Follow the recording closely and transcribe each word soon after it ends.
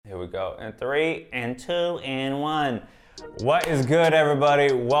we go. And 3, and 2, and 1. What is good,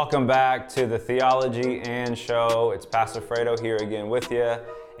 everybody? Welcome back to the Theology and Show. It's Pastor Fredo here again with you.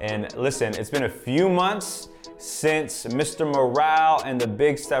 And listen, it's been a few months since Mr. Morale and the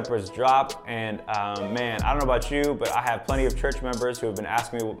Big Steppers dropped. And man, I don't know about you, but I have plenty of church members who have been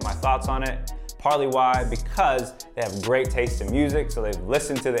asking me my thoughts on it. Partly why? Because they have great taste in music, so they've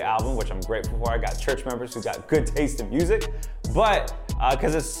listened to the album, which I'm grateful for. I got church members who got good taste in music, but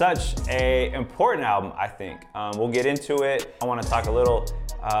because it's such an important album, I think. We'll get into it. I want to talk a little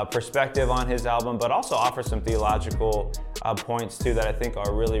perspective on his album, but also offer some theological points too that I think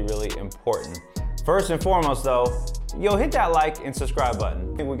are really, really important. First and foremost though, hit that like and subscribe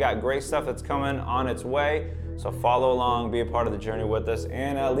button. I think we got great stuff that's coming on its way. So follow along, be a part of the journey with us,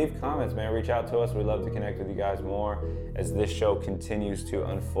 and leave comments, man. Reach out to us. We'd love to connect with you guys more as this show continues to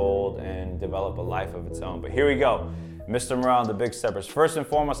unfold and develop a life of its own. But here we go. Mr. Morale and the Big Steppers. First and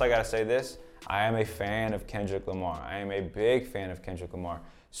foremost, I gotta say this. I am a fan of Kendrick Lamar. I am a big fan of Kendrick Lamar.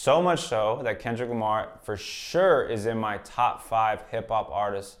 So much so that Kendrick Lamar for sure is in my top 5 hip hop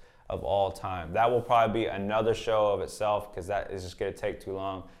artists of all time. That will probably be another show of itself because that is just gonna take too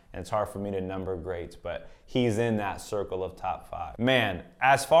long. And it's hard for me to number greats, but he's in that circle of top 5. Man,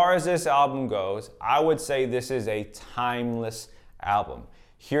 as far as this album goes, I would say this is a timeless album.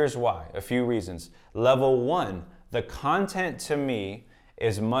 Here's why, a few reasons. Level 1, the content to me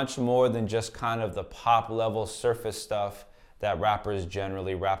is much more than just kind of the pop level surface stuff that rappers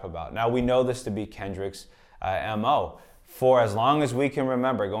generally rap about. Now we know this to be Kendrick's MO. For as long as we can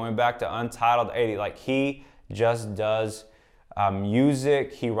remember, going back to Untitled 80, like he just does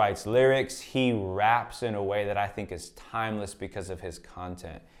music, he writes lyrics, he raps in a way that I think is timeless because of his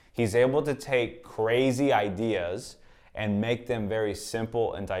content. He's able to take crazy ideas and make them very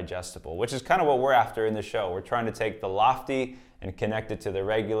simple and digestible, which is kind of what we're after in the show. We're trying to take the lofty and connect it to the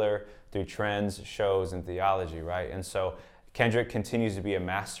regular through trends, shows, and theology, right? And so Kendrick continues to be a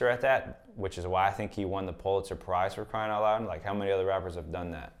master at that, which is why I think he won the Pulitzer Prize for crying out loud. Like, how many other rappers have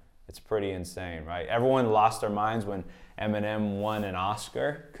done that? It's pretty insane, right? Everyone lost their minds when Eminem won an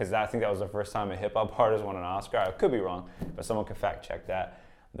Oscar, because I think that was the first time a hip-hop artist won an Oscar. I could be wrong, but someone can fact check that.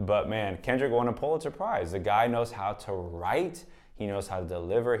 But man, Kendrick won a Pulitzer Prize. The guy knows how to write, he knows how to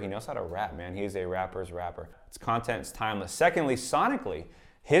deliver, he knows how to rap, man. He's a rapper's rapper. His content's timeless. Secondly, sonically,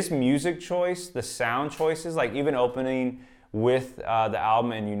 his music choice, the sound choices, like even opening with the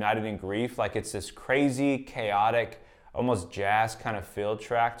album and United in Grief, like it's this crazy, chaotic, almost jazz kind of field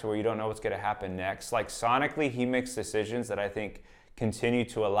track to where you don't know what's going to happen next. Like sonically, he makes decisions that I think continue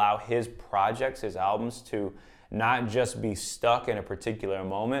to allow his projects, his albums to not just be stuck in a particular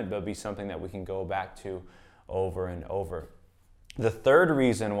moment, but be something that we can go back to over and over. The third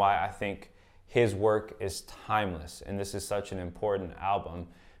reason why I think his work is timeless, and this is such an important album,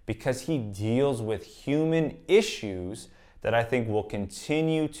 because he deals with human issues that I think will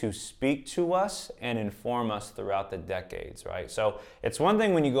continue to speak to us and inform us throughout the decades, right? So it's one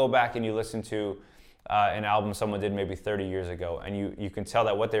thing when you go back and you listen to an album someone did maybe 30 years ago, and you can tell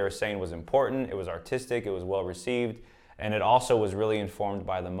that what they were saying was important, it was artistic, it was well received, and it also was really informed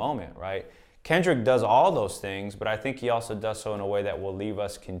by the moment, right? Kendrick does all those things, but I think he also does so in a way that will leave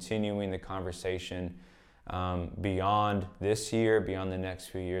us continuing the conversation beyond this year, beyond the next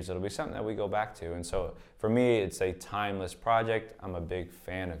few years. It'll be something that we go back to. And so for me, it's a timeless project. I'm a big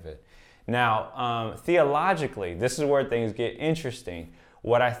fan of it. Now, theologically, this is where things get interesting.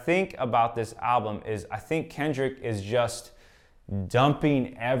 What I think about this album is I think Kendrick is just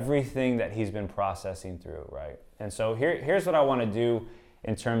dumping everything that he's been processing through, right? And so here's what I want to do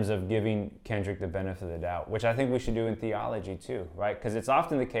in terms of giving Kendrick the benefit of the doubt, which I think we should do in theology too, right? Because it's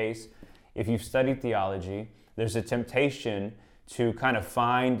often the case, if you've studied theology, there's a temptation to kind of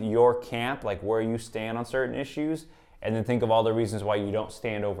find your camp, like where you stand on certain issues, and then think of all the reasons why you don't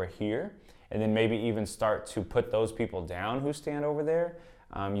stand over here, and then maybe even start to put those people down who stand over there.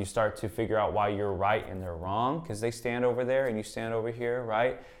 You start to figure out why you're right and they're wrong because they stand over there and you stand over here,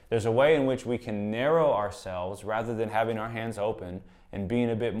 right? There's a way in which we can narrow ourselves rather than having our hands open and being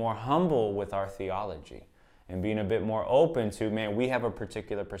a bit more humble with our theology and being a bit more open to, man, we have a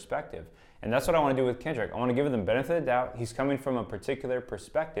particular perspective. And that's what I want to do with Kendrick. I want to give him the benefit of the doubt. He's coming from a particular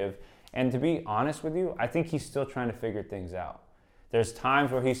perspective. And to be honest with you, I think he's still trying to figure things out. There's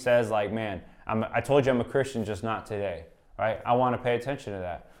times where he says like, man, I told you I'm a Christian, just not today, right? I want to pay attention to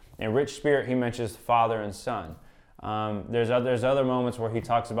that. In Rich Spirit, he mentions Father and Son. There's other moments where he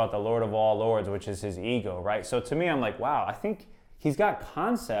talks about the Lord of all lords, which is his ego, right? So to me, I'm like, wow, I think he's got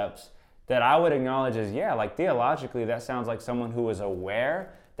concepts that I would acknowledge as, yeah, like theologically, that sounds like someone who is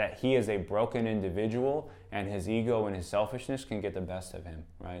aware, that he is a broken individual and his ego and his selfishness can get the best of him,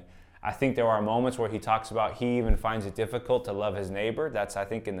 right? I think there are moments where he talks about he even finds it difficult to love his neighbor. That's, I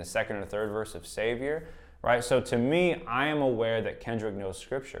think, in the second or third verse of Savior, right? So to me, I am aware that Kendrick knows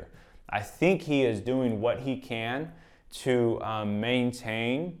Scripture. I think he is doing what he can to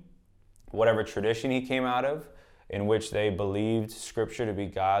maintain whatever tradition he came out of, in which they believed Scripture to be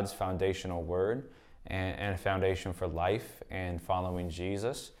God's foundational word and a foundation for life and following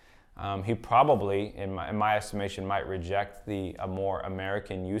Jesus. He probably, in my estimation, might reject a more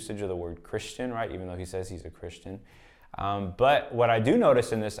American usage of the word Christian, right? Even though he says he's a Christian. But what I do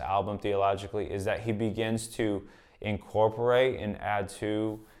notice in this album theologically is that he begins to incorporate and add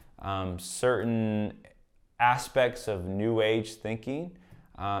to certain aspects of New Age thinking.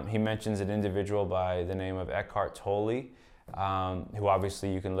 He mentions an individual by the name of Eckhart Tolle, who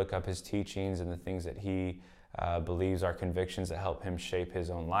obviously you can look up his teachings and the things that he believes are convictions that help him shape his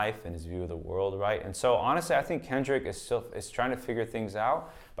own life and his view of the world, right? And so honestly, I think Kendrick is trying to figure things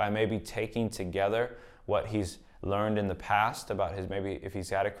out by maybe taking together what he's learned in the past about maybe if he's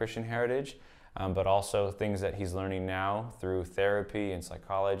had a Christian heritage, but also things that he's learning now through therapy and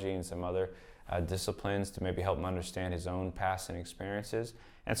psychology and some other disciplines to maybe help him understand his own past and experiences.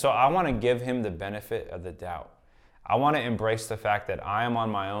 And so I want to give him the benefit of the doubt. I want to embrace the fact that I am on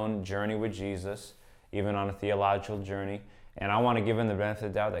my own journey with Jesus, even on a theological journey, and I want to give him the benefit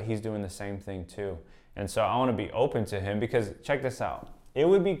of the doubt that he's doing the same thing too. And so I want to be open to him, because check this out. It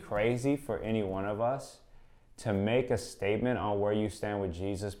would be crazy for any one of us to make a statement on where you stand with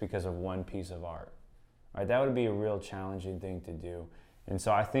Jesus because of one piece of art, right? That would be a real challenging thing to do. And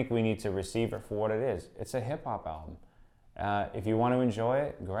so I think we need to receive it for what it is. It's a hip hop album. If you want to enjoy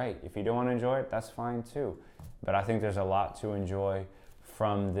it, great. If you don't want to enjoy it, that's fine too. But I think there's a lot to enjoy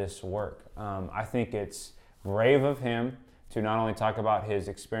from this work. I think it's brave of him to not only talk about his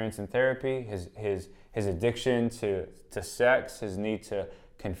experience in therapy, his addiction to sex, his need to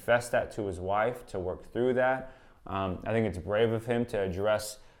confess that to his wife, to work through that. I think it's brave of him to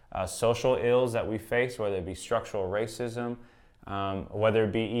address social ills that we face, whether it be structural racism, whether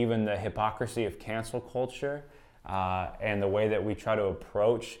it be even the hypocrisy of cancel culture, and the way that we try to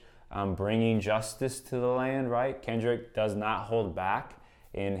approach bringing justice to the land, right? Kendrick does not hold back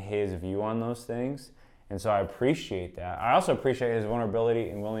in his view on those things. And so I appreciate that. I also appreciate his vulnerability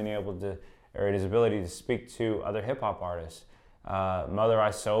and his ability to speak to other hip hop artists. Mother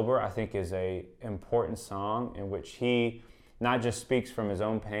I Sober, I think, is a important song in which he not just speaks from his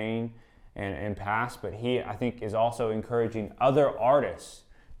own pain and past, but he, I think, is also encouraging other artists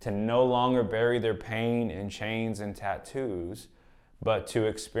to no longer bury their pain in chains and tattoos, but to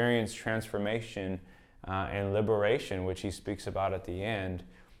experience transformation and liberation, which he speaks about at the end,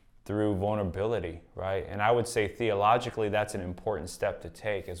 through vulnerability, right? And I would say theologically, that's an important step to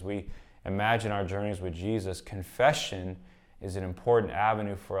take as we imagine our journeys with Jesus. Confession is an important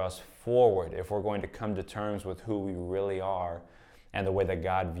avenue for us forward if we're going to come to terms with who we really are and the way that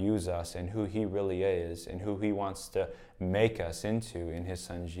God views us and who he really is and who he wants to make us into in his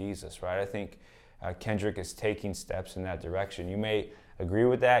son Jesus, right? I think Kendrick is taking steps in that direction. You may agree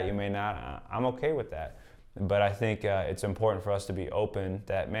with that, you may not. I'm okay with that. But I think it's important for us to be open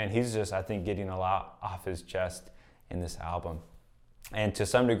that, man, he's just, I think, getting a lot off his chest in this album. And to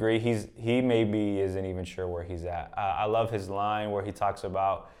some degree, he maybe isn't even sure where he's at. I love his line where he talks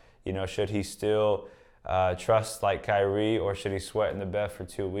about, should he still trust like Kyrie, or should he sweat in the bed for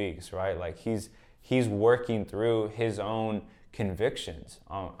 2 weeks, right? Like he's working through his own convictions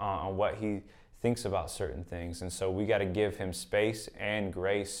on what he thinks about certain things. And so we got to give him space and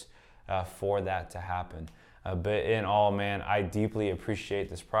grace for that to happen. But in all, man, I deeply appreciate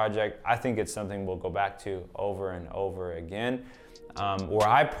this project. I think it's something we'll go back to over and over again. Where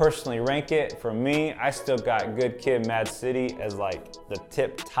I personally rank it, for me, I still got Good Kid, Mad City as like the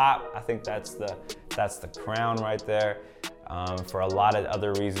tip top. I think that's the crown right there. For a lot of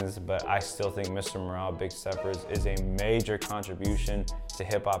other reasons, but I still think Mr. Morale, Big Steppers is a major contribution to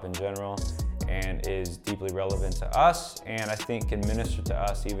hip hop in general and is deeply relevant to us, and I think can minister to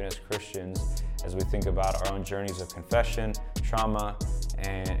us even as Christians as we think about our own journeys of confession, trauma,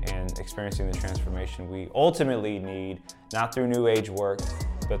 and experiencing the transformation we ultimately need, not through New Age work,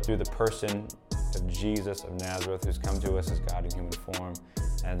 but through the person of Jesus of Nazareth, who's come to us as God in human form.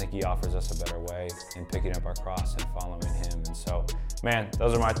 And I think he offers us a better way in picking up our cross and following him. And so, man,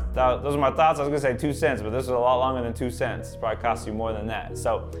 those are my thoughts. I was gonna say 2 cents, but this is a lot longer than 2 cents. It's probably cost you more than that.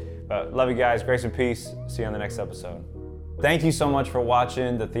 So, love you guys, grace and peace. See you on the next episode. Thank you so much for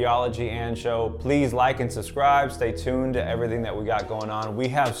watching the Theology and Show. Please like and subscribe. Stay tuned to everything that we got going on. We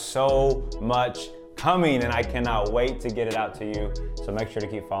have so much coming and I cannot wait to get it out to you. So make sure to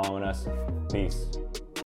keep following us. Peace.